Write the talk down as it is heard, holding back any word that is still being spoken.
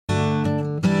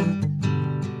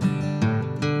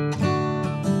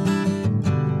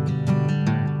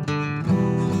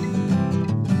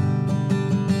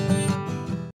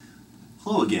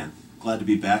Glad to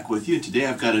be back with you. Today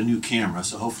I've got a new camera,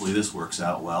 so hopefully this works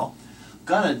out well.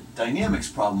 Got a dynamics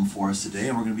problem for us today,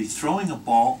 and we're going to be throwing a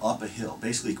ball up a hill.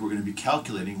 Basically, we're going to be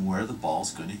calculating where the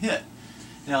ball's going to hit.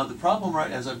 Now, the problem,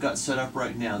 right as I've got set up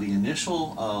right now, the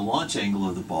initial launch angle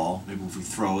of the ball, maybe if we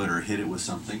throw it or hit it with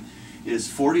something, is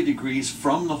 40 degrees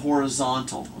from the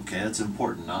horizontal. Okay, that's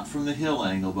important. Not from the hill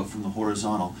angle, but from the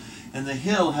horizontal. And the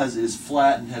hill is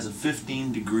flat and has a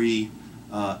 15-degree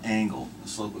angle, a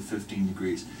slope of 15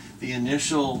 degrees. The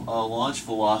initial launch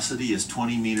velocity is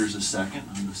 20 meters a second.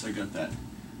 I got that.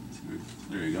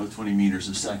 There you go, 20 meters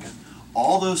a second.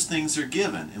 All those things are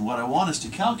given, and what I want us to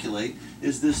calculate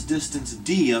is this distance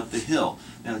d up the hill.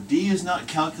 Now, d is not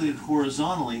calculated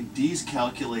horizontally, d is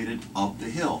calculated up the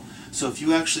hill. So if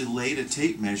you actually laid a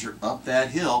tape measure up that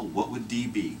hill, what would d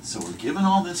be? So we're given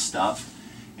all this stuff,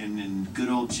 and in good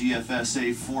old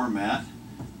GFSA format,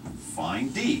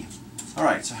 find d. All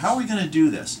right, so how are we going to do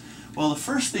this? Well, the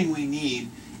first thing we need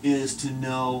is to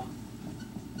know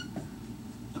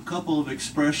a couple of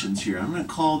expressions here. I'm going to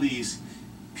call these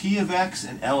P of x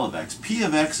and L of x. P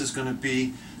of x is going to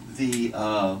be the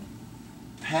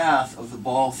path of the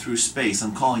ball through space.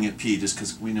 I'm calling it P just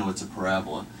because we know it's a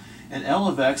parabola. And L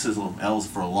of x is, well, L is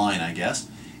for a line, I guess.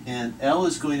 And L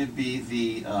is going to be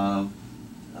the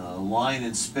line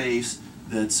in space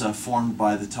that's formed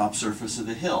by the top surface of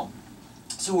the hill.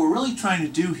 So what we're really trying to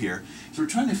do here is we're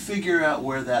trying to figure out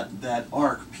where that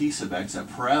arc, P sub x, that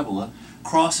parabola,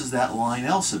 crosses that line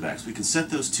L sub x. We can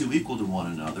set those two equal to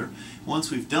one another.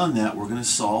 Once we've done that, we're going to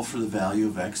solve for the value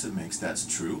of x that makes that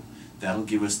true. That'll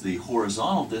give us the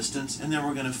horizontal distance, and then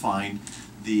we're going to find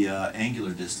the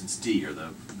angular distance d, or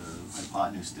the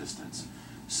hypotenuse distance.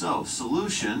 So,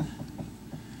 solution,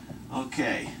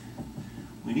 okay,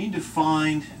 we need to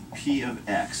find P of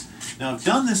x. Now, I've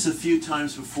done this a few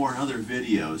times before in other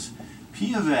videos.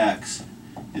 P of x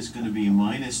is going to be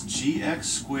minus gx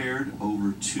squared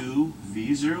over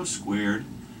 2v0 squared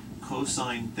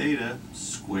cosine theta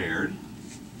squared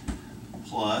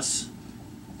plus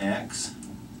x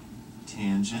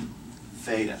tangent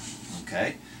theta.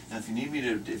 Okay. Now, if you need me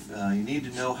to, you need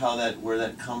to know how where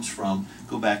that comes from,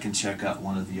 go back and check out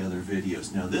one of the other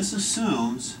videos. Now, this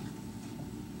assumes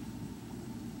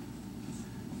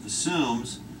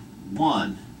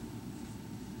 1,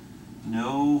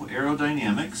 no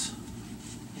aerodynamics.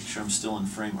 Make sure I'm still in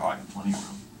frame. Oh, I got plenty of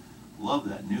room. Love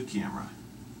that new camera.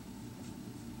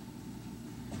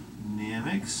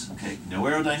 Dynamics. Okay, no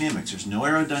aerodynamics. There's no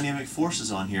aerodynamic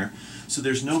forces on here, so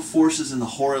there's no forces in the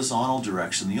horizontal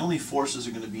direction. The only forces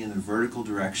are going to be in the vertical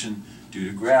direction due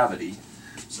to gravity.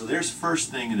 So there's the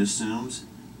first thing it assumes.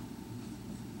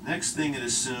 Next thing it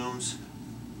assumes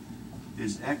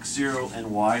is x0 and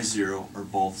y0 are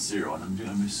both 0. And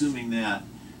I'm assuming that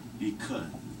because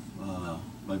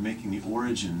by making the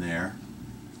origin there.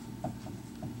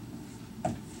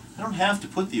 I don't have to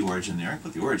put the origin there. I can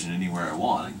put the origin anywhere I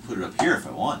want. I can put it up here if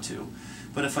I want to.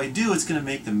 But if I do, it's going to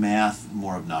make the math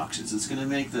more obnoxious. It's going to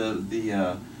make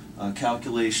the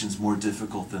calculations more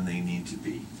difficult than they need to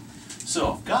be.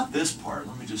 So I've got this part.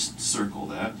 Let me just circle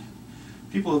that.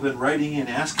 People have been writing in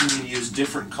asking me to use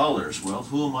different colors. Well,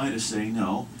 who am I to say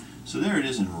no? So there it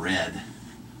is in red.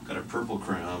 Got a purple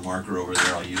marker over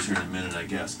there I'll use here in a minute, I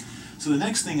guess. So the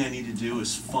next thing I need to do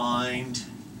is find,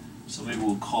 so maybe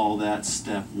we'll call that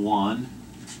step 1.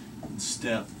 And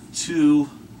step 2,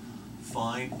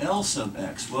 find L sub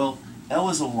x. Well, L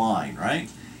is a line, right?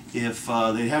 If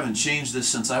they haven't changed this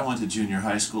since I went to junior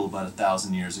high school about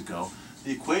 1,000 years ago,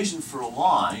 the equation for a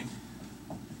line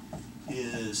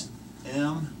is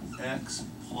mx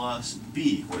plus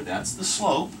b, where that's the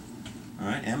slope. All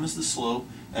right, m is the slope,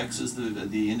 x is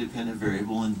the independent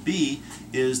variable, and b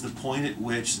is the point at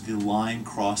which the line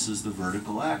crosses the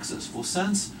vertical axis. Well,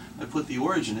 since I put the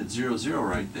origin at 0, 0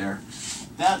 right there,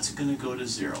 that's going to go to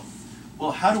 0.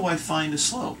 Well, how do I find a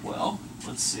slope? Well,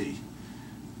 let's see.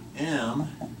 M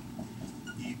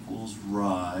equals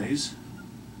rise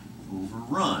over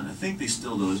run. I think they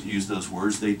still use those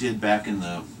words. They did back in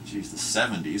the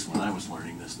 70s when I was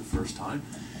learning this the first time.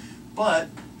 But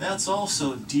that's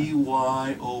also dy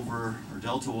over, or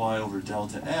delta y over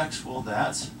delta x. Well,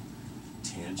 that's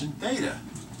tangent theta.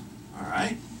 All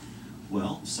right?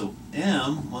 Well, so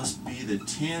m must be the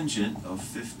tangent of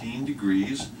 15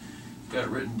 degrees. Got it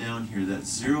written down here. That's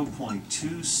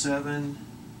 0.27,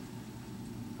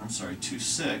 I'm sorry,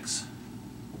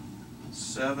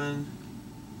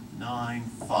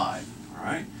 26795. All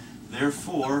right?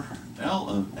 Therefore, L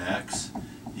of x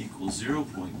equals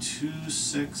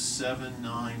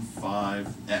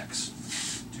 0.26795x.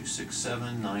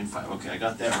 26795. Okay, I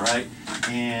got that right.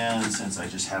 And since I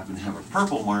just happen to have a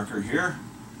purple marker here,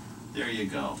 there you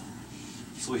go.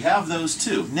 So we have those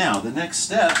two. Now, the next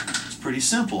step is pretty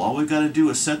simple. All we've got to do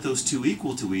is set those two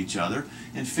equal to each other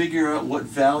and figure out what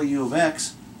value of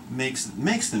x makes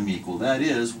them equal. That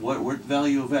is, what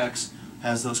value of x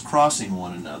has those crossing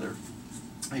one another.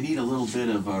 I need a little bit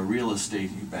of real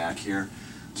estate back here.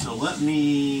 So let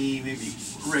me maybe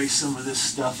erase some of this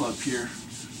stuff up here.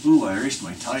 Ooh, I erased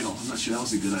my title. I'm not sure that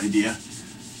was a good idea.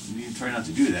 You try not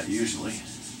to do that usually.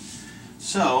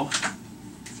 So,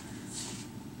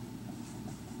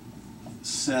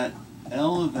 set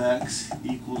L of x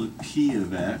equal to P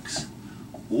of x,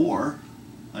 or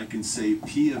I can say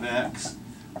P of x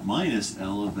minus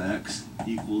L of x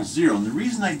equals 0. And the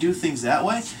reason I do things that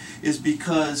way is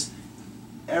because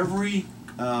every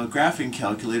graphing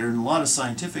calculator and a lot of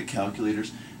scientific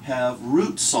calculators have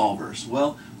root solvers.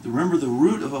 Well, remember, the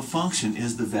root of a function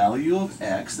is the value of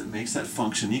x that makes that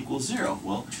function equal 0.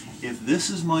 Well, if this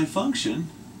is my function,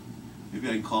 maybe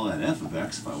I can call that f of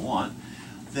x if I want,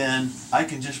 then I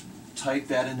can just type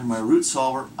that into my root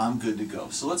solver. I'm good to go.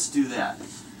 So let's do that.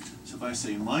 So if I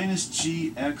say minus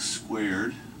gx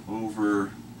squared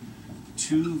over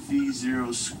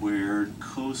 2v0 squared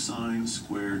cosine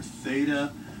squared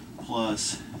theta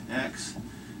plus x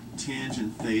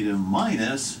tangent theta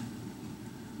minus,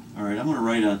 all right, I'm going to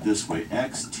write out this way,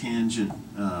 x tangent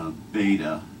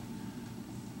beta.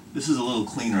 This is a little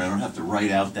cleaner. I don't have to write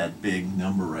out that big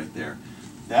number right there.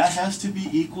 That has to be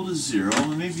equal to 0,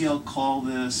 and maybe I'll call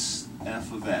this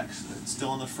f of x. It's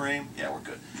still in the frame? Yeah, we're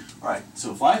good. All right,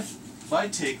 so if I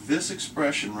take this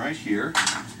expression right here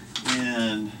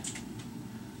and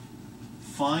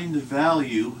find the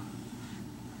value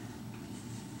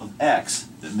of x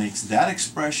that makes that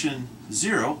expression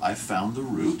 0, I found the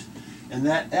root, and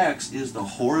that x is the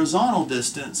horizontal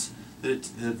distance that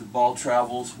the ball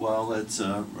travels while it's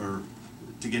or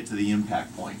to get to the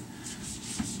impact point.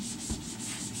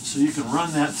 So you can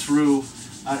run that through,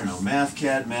 I don't know,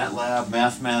 MathCAD, MATLAB,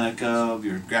 Mathematica,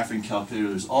 your graphing calculator.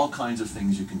 There's all kinds of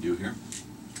things you can do here.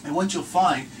 And what you'll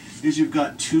find is you've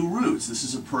got two roots. This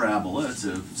is a parabola. It's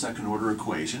a second order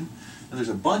equation. And there's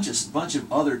a bunch of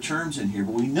other terms in here,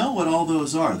 but we know what all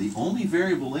those are. The only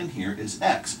variable in here is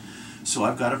x. So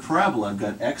I've got a parabola. I've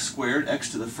got x squared, x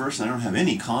to the first, and I don't have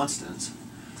any constants.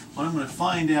 What I'm going to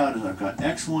find out is I've got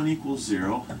x1 equals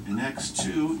 0 and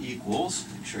x2 equals,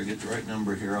 make sure I get the right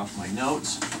number here off my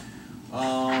notes,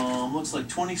 looks like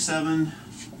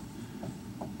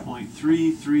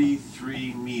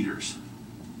 27.333 meters.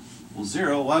 Well,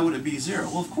 0, why would it be 0?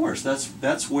 Well, of course, that's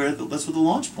what the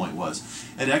launch point was.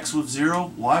 At x was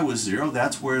 0, y was 0.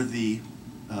 That's where the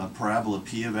parabola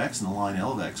p of x and the line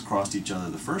L of x crossed each other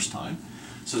the first time.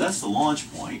 So that's the launch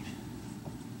point.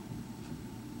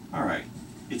 All right,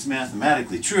 it's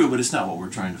mathematically true, but it's not what we're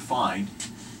trying to find.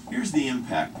 Here's the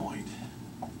impact point.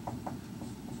 All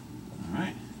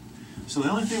right. So the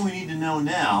only thing we need to know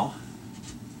now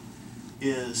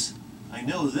is, I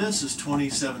know this is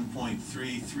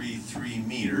 27.333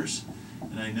 meters,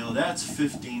 and I know that's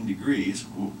 15 degrees.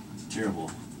 Ooh, that's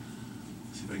terrible.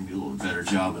 Let's see if I can do a little better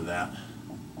job of that.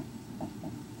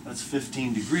 That's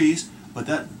 15 degrees, but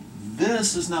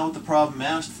this is not what the problem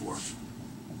asked for.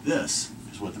 This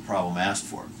is what the problem asked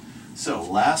for. So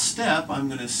last step, I'm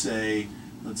going to say,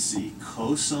 let's see,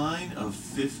 cosine of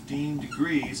 15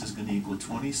 degrees is going to equal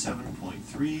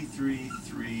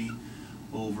 27.333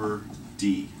 over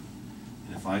d.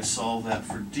 And if I solve that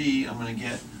for d, I'm going to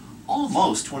get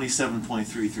almost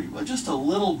 27.33, but just a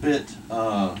little bit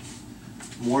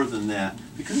more than that,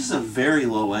 because this is a very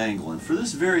low angle. And for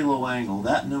this very low angle,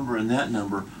 that number and that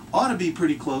number ought to be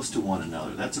pretty close to one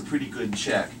another. That's a pretty good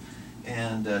check.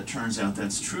 And turns out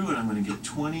that's true, and I'm going to get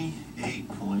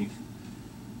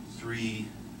 28.3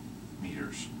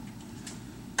 meters.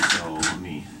 So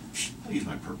I'll use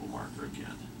my purple marker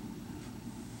again.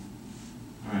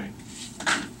 All right.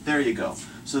 There you go.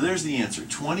 So there's the answer,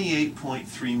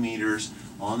 28.3 meters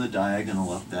on the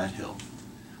diagonal up that hill.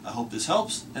 I hope this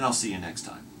helps, and I'll see you next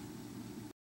time.